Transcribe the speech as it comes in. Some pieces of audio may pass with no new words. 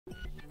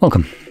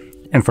Welcome.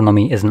 In front of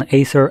me is an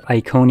Acer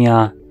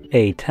Iconia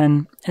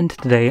A10, and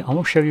today I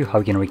will show you how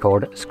you can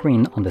record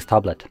screen on this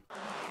tablet.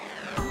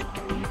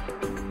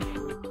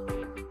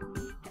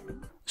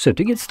 So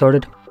to get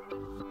started,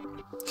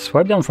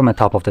 swipe down from the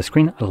top of the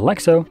screen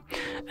like so,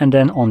 and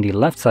then on the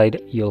left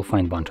side you'll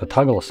find a bunch of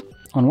toggles.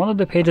 On one of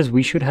the pages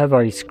we should have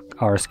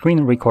our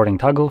screen recording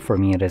toggle. For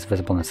me it is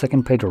visible on the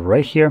second page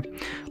right here.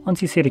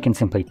 Once you see it, you can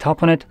simply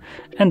tap on it,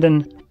 and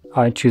then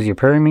choose your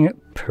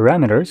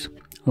parameters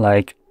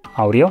like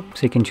audio,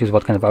 so you can choose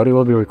what kind of audio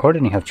will be recorded,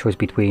 and you have choice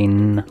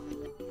between,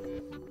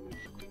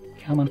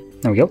 come on,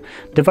 there we go,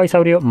 device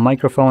audio,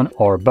 microphone,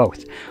 or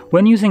both.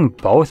 When using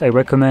both, I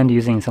recommend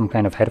using some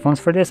kind of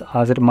headphones for this,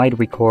 as it might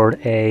record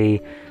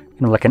a,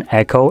 like an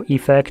echo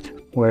effect,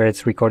 where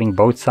it's recording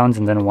both sounds,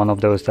 and then one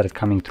of those that is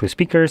coming through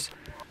speakers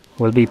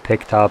will be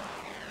picked up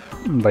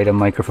by the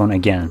microphone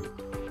again.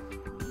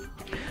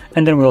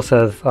 And then we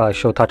also have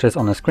show touches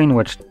on the screen,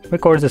 which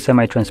records a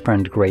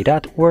semi-transparent gray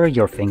dot where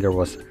your finger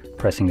was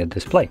pressing the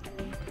display.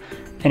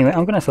 Anyway,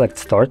 I'm gonna select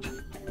start.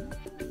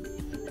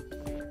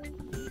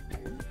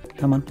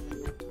 Come on.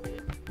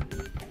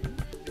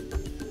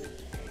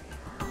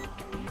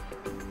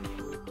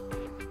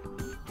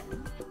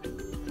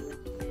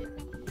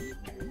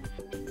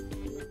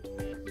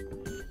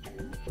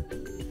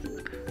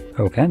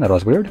 Okay, that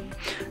was weird.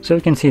 So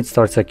you can see it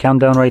starts a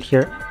countdown right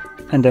here,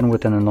 and then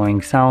with an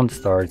annoying sound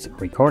starts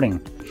recording.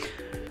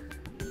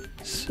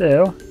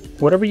 So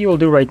whatever you will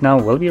do right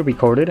now will be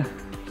recorded.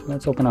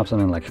 Let's open up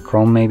something like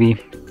Chrome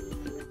maybe.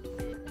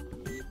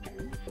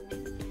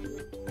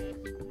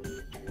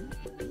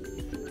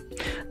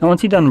 Now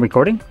once you're done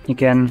recording, you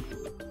can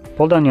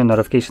pull down your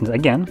notifications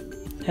again,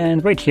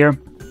 and right here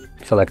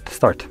select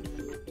start.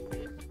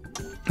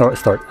 Or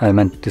start, I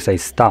meant to say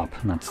stop,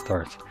 not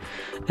start.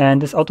 And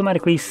this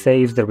automatically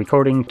saves the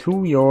recording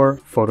to your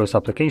Photos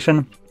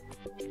application.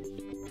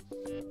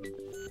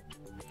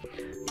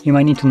 You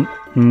might need to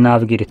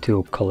navigate it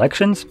to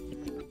collections.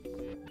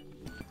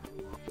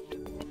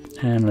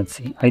 And let's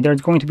see, either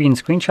it's going to be in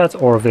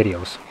screenshots or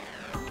videos.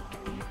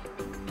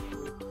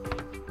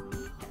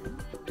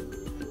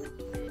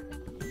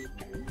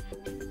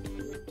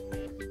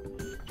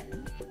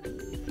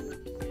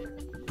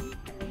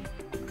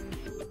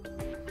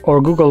 Or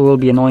Google will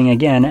be annoying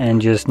again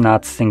and just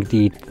not sync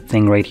the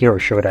thing right here or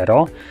show it at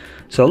all.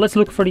 So let's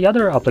look for the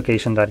other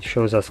application that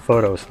shows us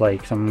photos,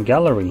 like some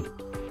gallery.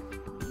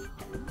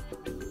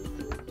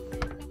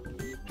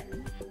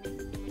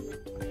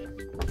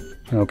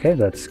 Okay,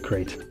 that's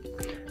great.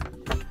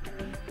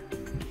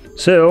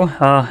 So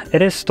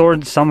it is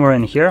stored somewhere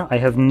in here. I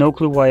have no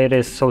clue why it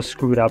is so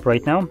screwed up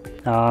right now.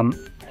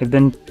 I've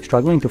been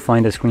struggling to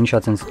find the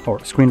screenshots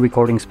or screen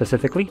recording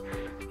specifically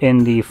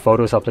in the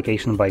Photos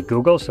application by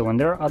Google. So when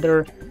there are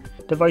other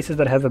devices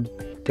that have a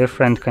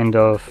different kind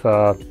of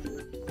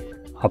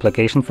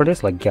application for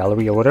this, like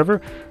gallery or whatever,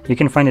 you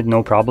can find it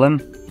no problem.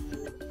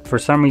 For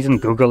some reason,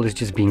 Google is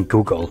just being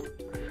Google.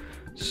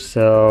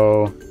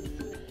 So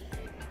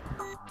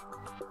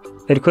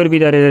it could be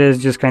that it is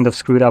just kind of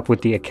screwed up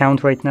with the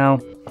account right now,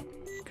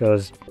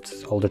 because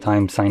it's all the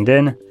time signed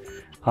in.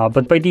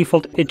 But by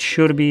default, it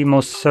should be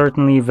most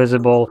certainly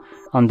visible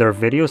under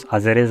videos,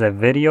 as it is a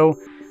video.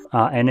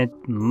 And it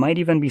might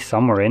even be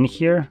somewhere in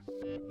here.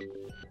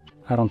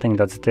 I don't think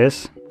that's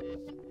this.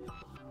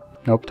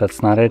 Nope,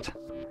 that's not it.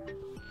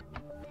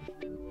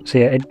 So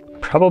yeah,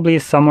 it probably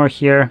is somewhere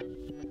here.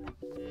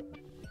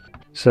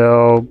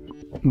 So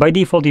by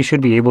default, you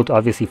should be able to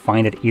obviously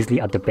find it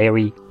easily at the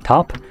very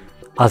top,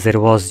 as it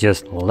was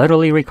just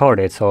literally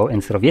recorded. So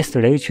instead of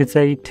yesterday, it should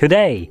say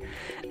today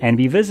and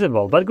be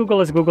visible. But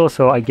Google is Google,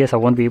 so I guess I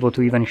won't be able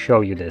to even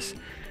show you this.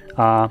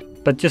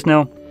 But just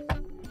know,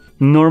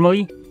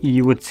 normally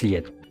you would see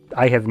it.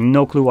 I have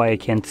no clue why I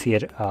can't see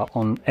it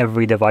on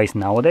every device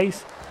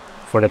nowadays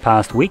for the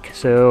past week.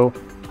 So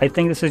I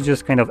think this is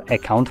just kind of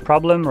account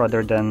problem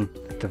rather than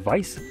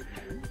device.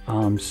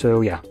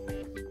 So yeah.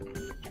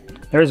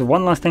 There is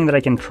one last thing that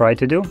I can try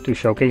to do to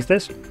showcase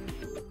this.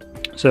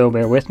 So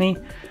bear with me.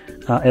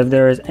 If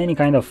there is any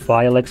kind of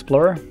file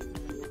explorer,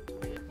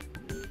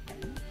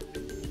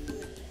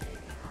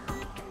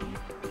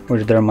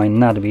 which there might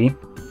not be.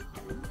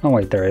 Oh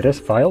wait, there it is,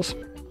 files.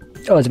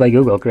 Oh, it's by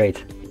Google,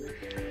 great.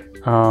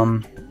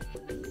 But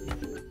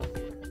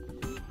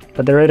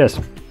there it is.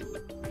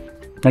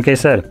 Like I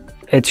said,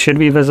 it should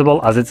be visible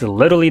as it's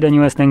literally the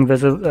newest thing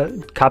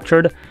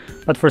captured,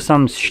 but for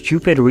some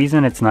stupid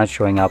reason it's not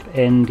showing up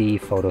in the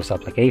Photos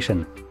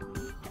application.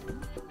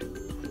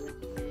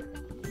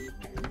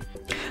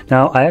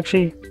 Now, I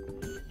actually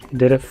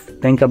did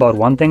think about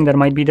one thing that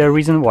might be the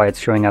reason why it's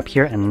showing up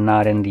here and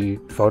not in the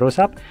Photos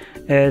app,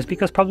 is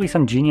because probably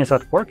some genius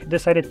at work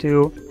decided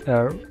to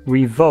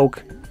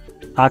revoke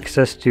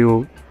access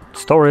to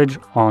storage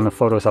on the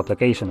Photos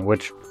application,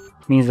 which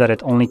means that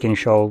it only can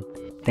show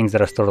things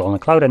that are stored on the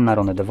cloud and not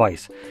on the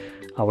device,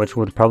 which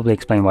would probably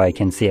explain why I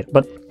can see it,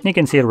 but you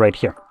can see it right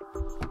here.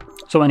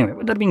 So anyway,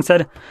 with that being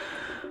said,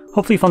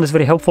 hopefully you found this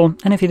video helpful,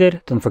 and if you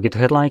did, don't forget to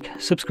hit like,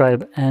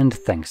 subscribe, and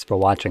thanks for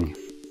watching.